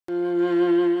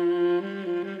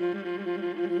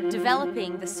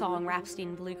Developing the song Rhapsody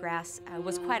in Bluegrass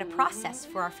was quite a process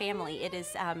for our family. It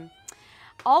is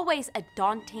always a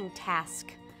daunting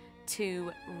task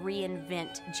to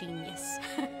reinvent genius.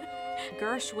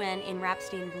 Gershwin in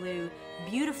Rhapsody in Blue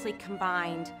beautifully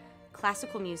combined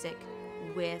classical music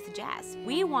with jazz.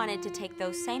 We wanted to take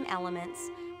those same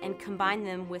elements and combine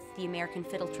them with the American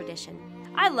fiddle tradition.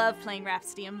 I love playing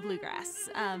Rhapsody in Bluegrass.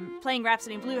 Playing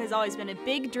Rhapsody in Blue has always been a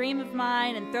big dream of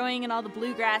mine, and throwing in all the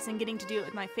bluegrass and getting to do it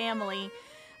with my family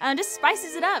just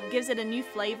spices it up, gives it a new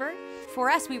flavor. For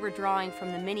us, we were drawing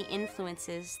from the many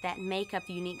influences that make up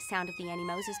the unique sound of the Annie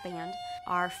Moses Band.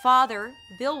 Our father,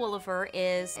 Bill Wolliver,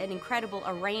 is an incredible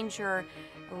arranger,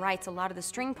 writes a lot of the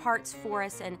string parts for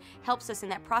us and helps us in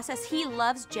that process. He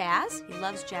loves jazz. He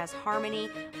loves jazz harmony.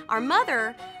 Our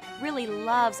mother really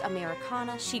loves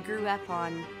Americana. She grew up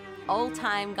on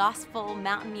old-time gospel,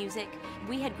 mountain music.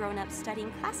 We had grown up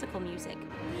studying classical music.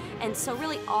 And so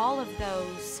really all of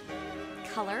those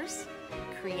colors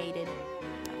created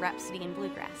Rhapsody in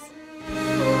Bluegrass.